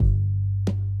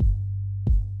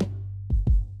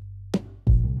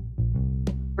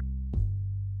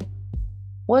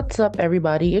What's up,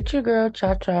 everybody? It's your girl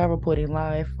Cha Cha reporting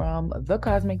live from the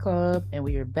Cosmic Club, and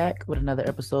we are back with another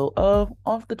episode of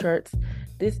Off the Charts.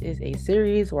 This is a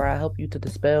series where I help you to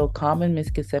dispel common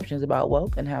misconceptions about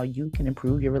wealth and how you can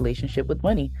improve your relationship with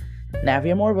money. Now, if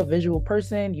you're more of a visual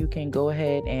person, you can go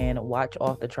ahead and watch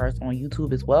Off the Charts on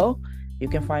YouTube as well. You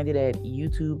can find it at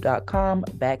youtube.com/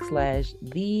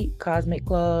 The Cosmic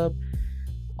Club.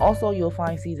 Also, you'll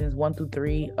find seasons 1 through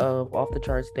 3 of Off the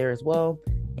Charts there as well.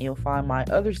 And you'll find my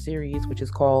other series, which is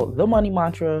called The Money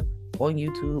Mantra, on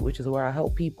YouTube, which is where I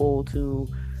help people to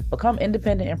become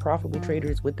independent and profitable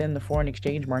traders within the foreign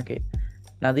exchange market.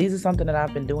 Now, these are something that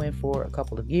I've been doing for a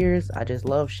couple of years. I just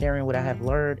love sharing what I have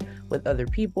learned with other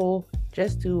people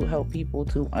just to help people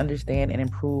to understand and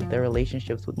improve their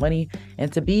relationships with money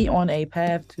and to be on a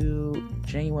path to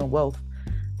genuine wealth.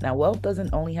 Now, wealth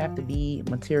doesn't only have to be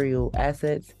material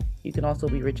assets. You can also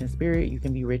be rich in spirit, you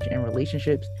can be rich in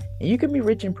relationships, and you can be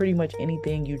rich in pretty much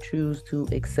anything you choose to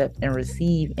accept and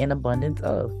receive an abundance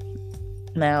of.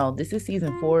 Now, this is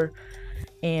season 4,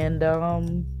 and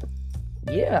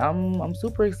yeah, I'm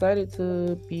super excited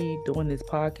to be doing this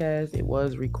podcast. It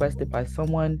was requested by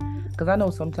someone because I know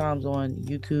sometimes on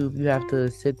YouTube you have to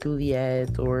sit through the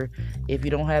ads, or if you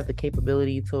don't have the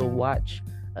capability to watch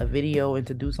a video and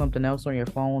to do something else on your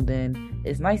phone, then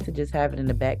it's nice to just have it in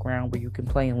the background where you can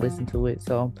play and listen to it.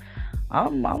 So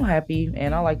I'm happy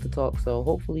and I like to talk. So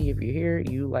hopefully if you're here,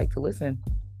 you like to listen.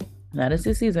 Now, this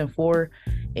is season 4,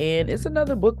 and it's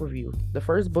another book review. The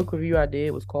first book review I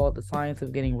did was called The Science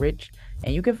of Getting Rich,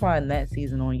 and you can find that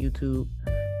season on YouTube.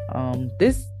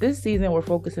 This season we're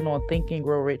focusing on Think and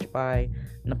Grow Rich by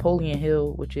Napoleon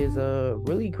Hill, which is a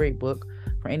really great book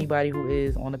for anybody who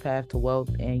is on the path to wealth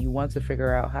and you want to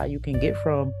figure out how you can get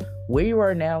from where you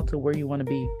are now to where you want to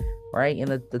be, right? And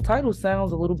the title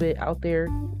sounds a little bit out there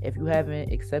if you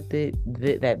haven't accepted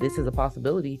that this is a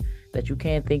possibility, that you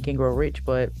can think and grow rich,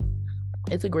 but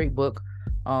it's a great book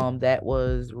that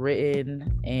was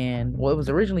written and it was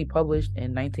originally published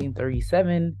in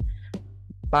 1937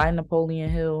 by Napoleon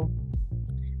Hill.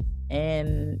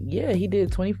 And yeah, he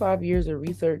did 25 years of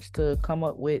research to come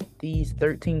up with these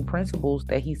 13 principles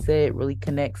that he said really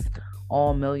connects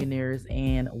all millionaires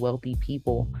and wealthy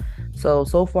people. So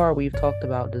far we've talked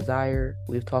about desire,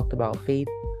 we've talked about faith,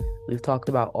 we've talked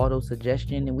about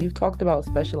auto-suggestion, and we've talked about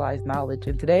specialized knowledge.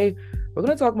 And today we're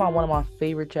going to talk about one of my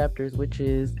favorite chapters, which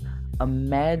is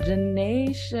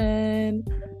imagination.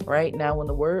 Right now, when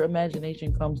the word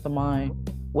imagination comes to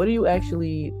mind, what do you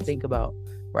actually think about?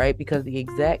 Right? Because the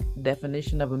exact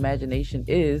definition of imagination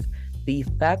is the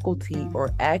faculty or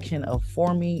action of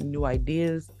forming new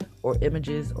ideas or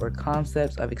images or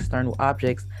concepts of external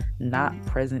objects not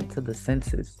present to the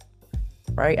senses.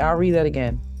 Right? I'll read that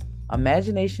again.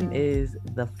 Imagination is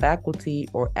the faculty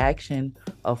or action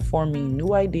of forming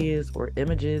new ideas or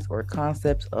images or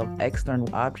concepts of external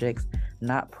objects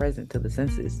not present to the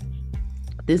senses.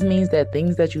 This means that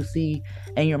things that you see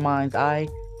in your mind's eye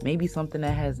may be something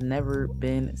that has never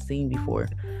been seen before.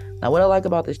 Now, what I like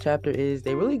about this chapter is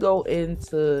they really go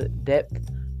into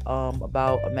depth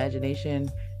about imagination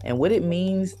and what it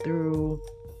means to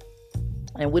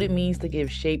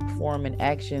give shape, form, and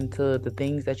action to the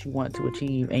things that you want to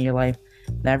achieve in your life.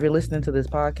 Now, if you're listening to this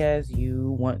podcast,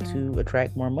 you want to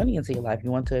attract more money into your life.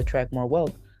 You want to attract more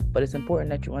wealth. But it's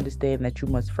important that you understand that you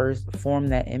must first form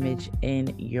that image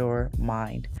in your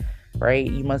mind, right?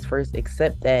 You must first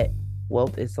accept that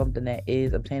wealth is something that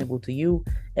is obtainable to you.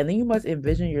 And then you must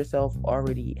envision yourself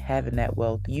already having that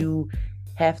wealth. You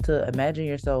have to imagine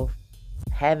yourself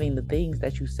having the things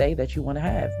that you say that you want to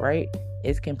have, right?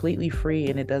 It's completely free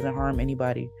and it doesn't harm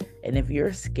anybody. And if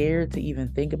you're scared to even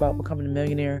think about becoming a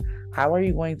millionaire, how are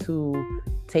you going to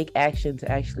take action to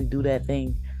actually do that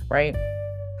thing, right?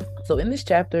 So in this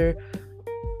chapter,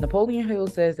 Napoleon Hill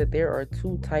says that there are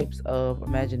 2 types of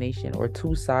imagination, or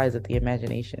 2 sides of the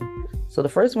imagination. So the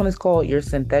first one is called your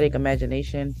synthetic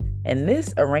imagination, and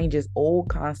this arranges old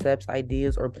concepts,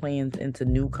 ideas, or plans into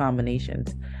new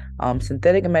combinations.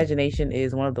 Synthetic imagination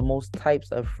is one of the most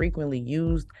types of frequently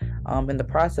used in the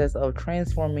process of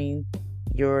transforming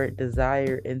your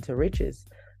desire into riches.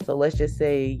 So let's just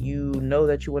say you know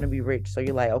that you want to be rich. So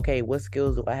you're like, okay, what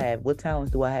skills do I have? What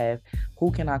talents do I have?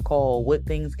 Who can I call? What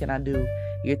things can I do?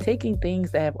 You're taking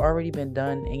things that have already been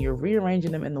done and you're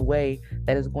rearranging them in the way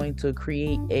that is going to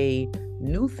create a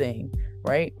new thing,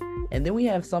 right? And then we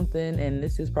have something, and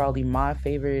this is probably my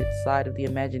favorite side of the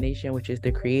imagination, which is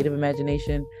the creative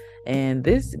imagination. And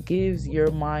this gives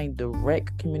your mind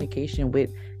direct communication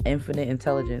with infinite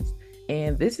intelligence.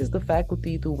 And this is the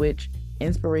faculty through which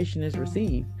inspiration is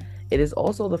received. It is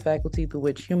also the faculty through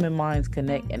which human minds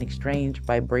connect and exchange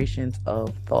vibrations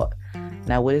of thought.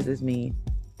 Now, what does this mean?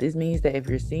 This means that if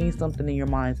you're seeing something in your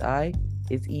mind's eye,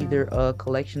 it's either a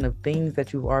collection of things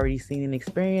that you've already seen and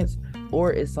experienced,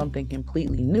 or it's something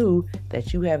completely new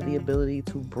that you have the ability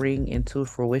to bring into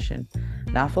fruition.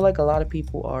 Now, I feel like a lot of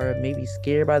people are maybe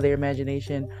scared by their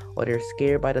imagination, or they're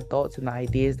scared by the thoughts and the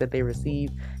ideas that they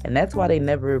receive, and that's why they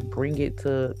never bring it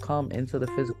to come into the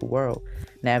physical world.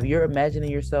 Now, if you're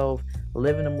imagining yourself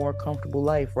living a more comfortable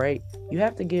life, right, you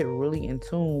have to get really in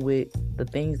tune with the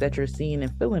things that you're seeing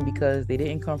and feeling, because they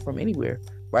didn't come from anywhere,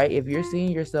 right? If you're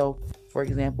seeing yourself, for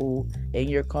example, in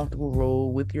your comfortable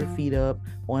role with your feet up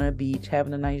on a beach,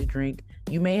 having a nice drink,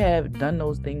 you may have done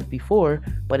those things before,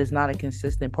 but it's not a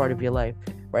consistent part of your life,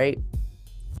 right?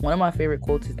 One of my favorite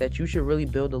quotes is that you should really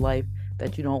build a life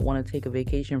that you don't want to take a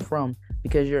vacation from,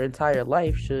 because your entire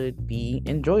life should be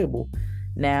enjoyable.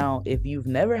 Now, if you've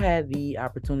never had the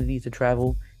opportunity to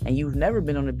travel and you've never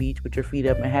been on the beach with your feet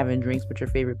up and having drinks with your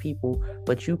favorite people,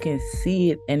 but you can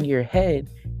see it in your head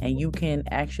and you can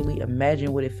actually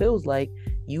imagine what it feels like,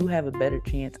 you have a better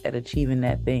chance at achieving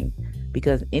that thing.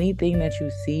 Because anything that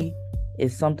you see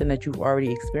is something that you've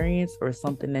already experienced, or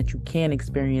something that you can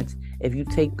experience if you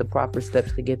take the proper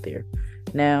steps to get there.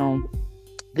 Now,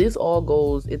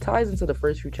 it ties into the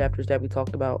first few chapters that we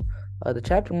talked about. The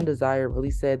chapter on desire really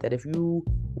said that if you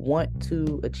want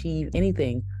to achieve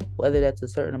anything, whether that's a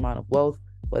certain amount of wealth,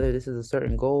 whether this is a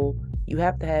certain goal, you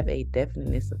have to have a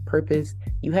definiteness of purpose.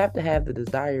 You have to have the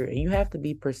desire, and you have to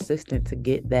be persistent to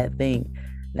get that thing.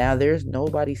 Now, there's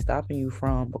nobody stopping you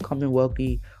from becoming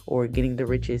wealthy or getting the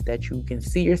riches that you can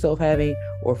see yourself having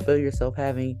or feel yourself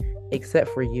having, except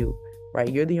for you,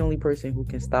 right? You're the only person who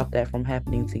can stop that from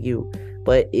happening to you.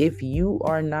 But if you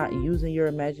are not using your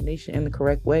imagination in the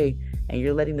correct way, and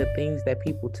you're letting the things that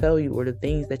people tell you or the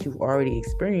things that you've already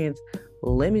experienced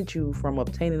limit you from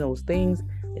obtaining those things,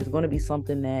 it's going to be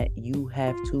something that you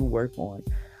have to work on.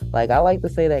 Like, I like to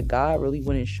say that God really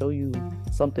wouldn't show you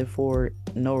something for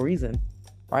no reason,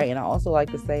 right? And I also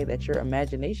like to say that your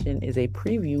imagination is a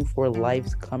preview for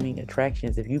life's coming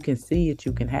attractions. If you can see it,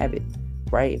 you can have it,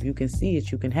 right? If you can see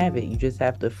it, you can have it. You just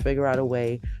have to figure out a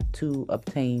way to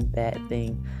obtain that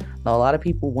thing. Now, a lot of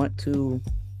people want to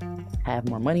have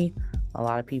more money. A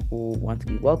lot of people want to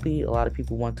be wealthy. A lot of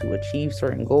people want to achieve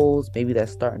certain goals. Maybe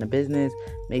that's starting a business.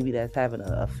 Maybe that's having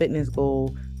a fitness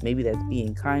goal. Maybe that's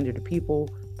being kinder to people.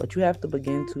 But you have to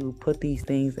begin to put these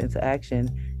things into action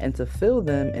and to feel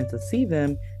them and to see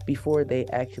them before they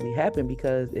actually happen.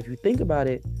 Because if you think about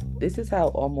it, this is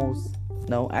how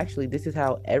this is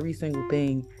how every single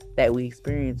thing that we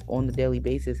experience on the daily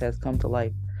basis has come to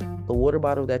life. The water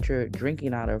bottle that you're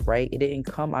drinking out of, right? It didn't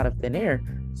come out of thin air.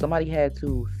 Somebody had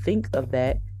to think of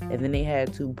that, and then they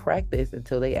had to practice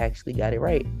until they actually got it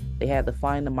right. They had to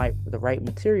find the right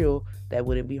material that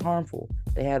wouldn't be harmful.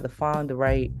 They had to find the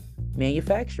right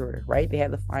manufacturer, right? They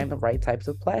had to find the right types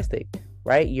of plastic,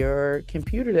 right? Your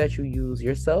computer that you use,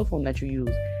 your cell phone that you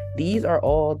use, these are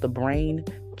all the brain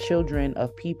children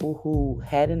of people who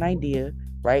had an idea,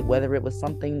 right? Whether it was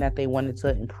something that they wanted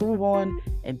to improve on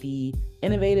and be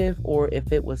innovative, or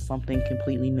if it was something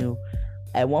completely new.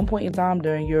 At one point in time,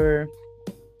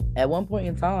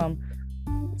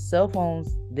 cell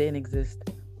phones didn't exist,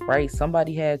 right?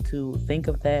 Somebody had to think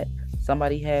of that.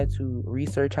 Somebody had to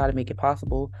research how to make it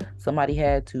possible. Somebody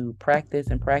had to practice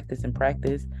and practice and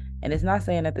practice. And it's not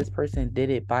saying that this person did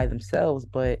it by themselves,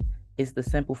 but it's the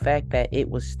simple fact that it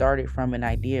was started from an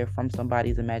idea from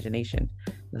somebody's imagination.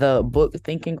 The book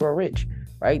Think and Grow Rich,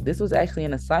 right? This was actually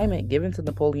an assignment given to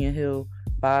Napoleon Hill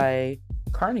by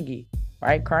Carnegie,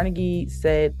 right? Carnegie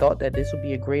thought that this would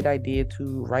be a great idea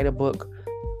to write a book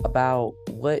about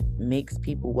what makes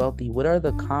people wealthy. What are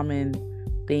the common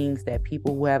things that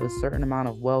people who have a certain amount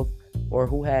of wealth or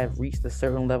who have reached a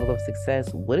certain level of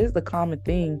success, what is the common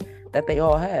thing that they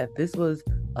all have? This was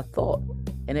a thought,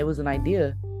 and it was an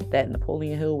idea that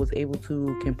Napoleon Hill was able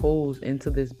to compose into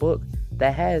this book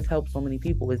that has helped so many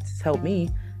people. It's helped me,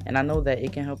 and I know that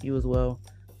it can help you as well.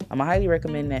 I highly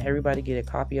recommend that everybody get a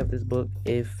copy of this book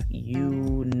if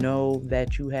you know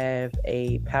that you have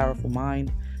a powerful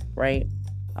mind, right?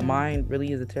 A mind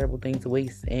really is a terrible thing to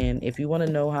waste. And if you want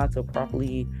to know how to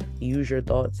properly use your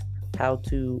thoughts, how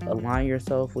to align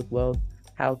yourself with wealth,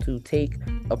 how to take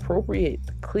appropriate,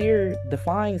 clear,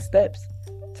 defined steps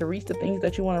to reach the things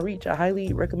that you want to reach, I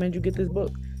highly recommend you get this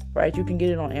book, right? You can get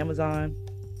it on Amazon.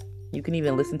 You can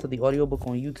even listen to the audiobook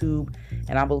on YouTube.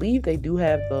 And I believe they do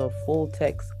have the full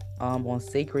text on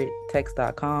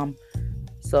sacredtext.com.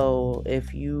 So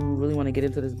if you really want to get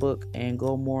into this book and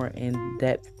go more in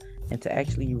depth and to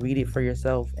actually read it for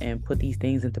yourself and put these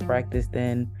things into practice,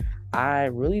 then I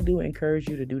really do encourage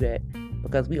you to do that,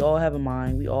 because we all have a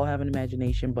mind, we all have an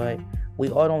imagination, but we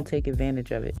all don't take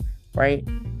advantage of it, right?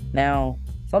 Now,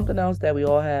 something else that we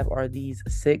all have are these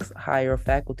 6 higher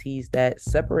faculties that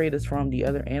separate us from the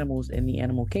other animals in the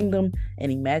animal kingdom,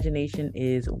 and imagination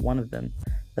is one of them.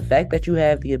 The fact that you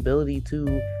have the ability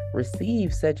to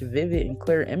receive such vivid and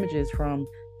clear images from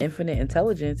infinite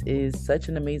intelligence is such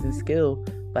an amazing skill,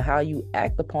 but how you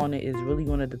act upon it is really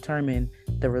going to determine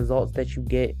the results that you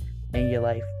get in your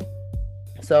life.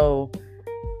 So,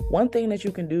 one thing that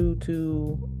you can do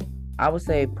to, I would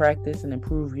say, practice and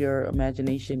improve your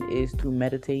imagination is to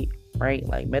meditate, right?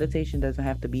 Like, meditation doesn't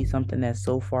have to be something that's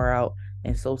so far out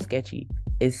and so sketchy.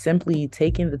 It's simply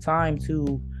taking the time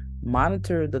to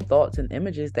monitor the thoughts and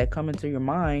images that come into your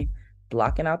mind,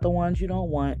 blocking out the ones you don't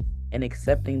want, and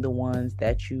accepting the ones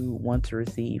that you want to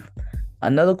receive.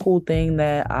 Another cool thing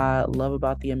that I love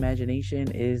about the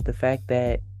imagination is the fact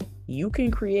that you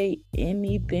can create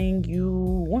anything you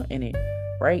want in it,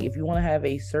 right? If you want to have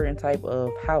a certain type of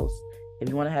house, if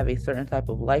you want to have a certain type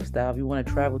of lifestyle, if you want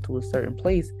to travel to a certain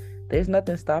place, there's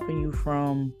nothing stopping you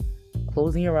from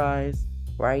closing your eyes,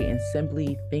 right? And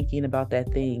simply thinking about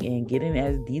that thing and getting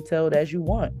as detailed as you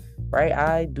want, right?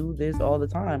 I do this all the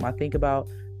time. I think about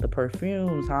the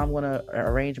perfumes, how I'm going to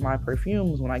arrange my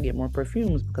perfumes when I get more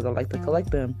perfumes because I like to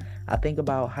collect them. I think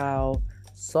about how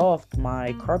soft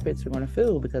my carpets are going to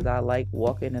feel because I like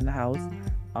walking in the house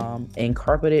in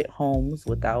carpeted homes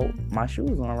without my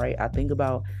shoes on, right? I think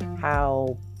about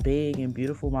how big and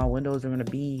beautiful my windows are going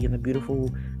to be and the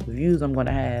beautiful views I'm going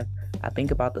to have. I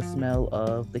think about the smell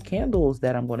of the candles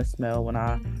that I'm going to smell when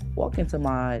I walk into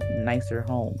my nicer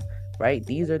home, right?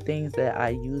 These are things that I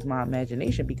use my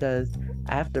imagination because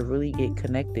I have to really get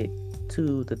connected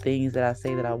to the things that I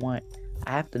say that I want.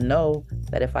 I have to know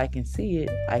that if I can see it,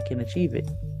 I can achieve it,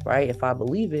 right? If I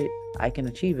believe it, I can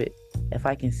achieve it. If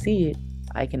I can see it,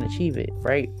 I can achieve it,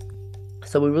 right?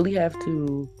 So we really have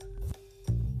to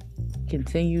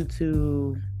continue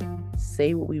to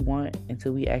say what we want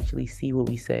until we actually see what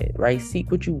we said, right?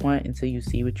 Seek what you want until you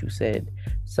see what you said.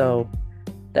 So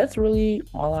that's really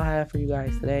all I have for you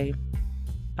guys today.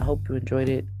 I hope you enjoyed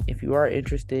it. If you are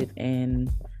interested in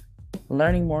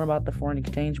learning more about the foreign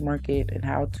exchange market and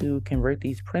how to convert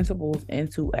these principles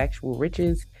into actual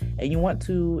riches, and you want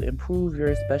to improve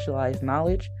your specialized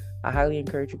knowledge, I highly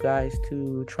encourage you guys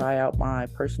to try out my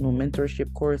personal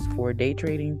mentorship course for day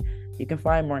trading. You can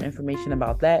find more information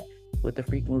about that with the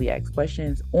frequently asked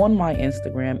questions on my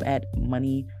Instagram at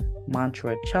Money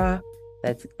Mantra Cha.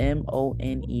 That's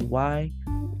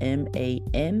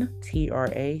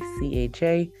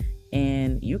MoneyMantracha.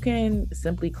 And you can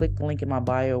simply click the link in my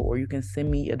bio, or you can send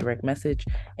me a direct message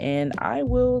and I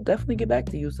will definitely get back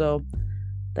to you. So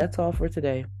that's all for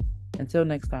today. Until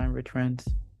next time, rich friends.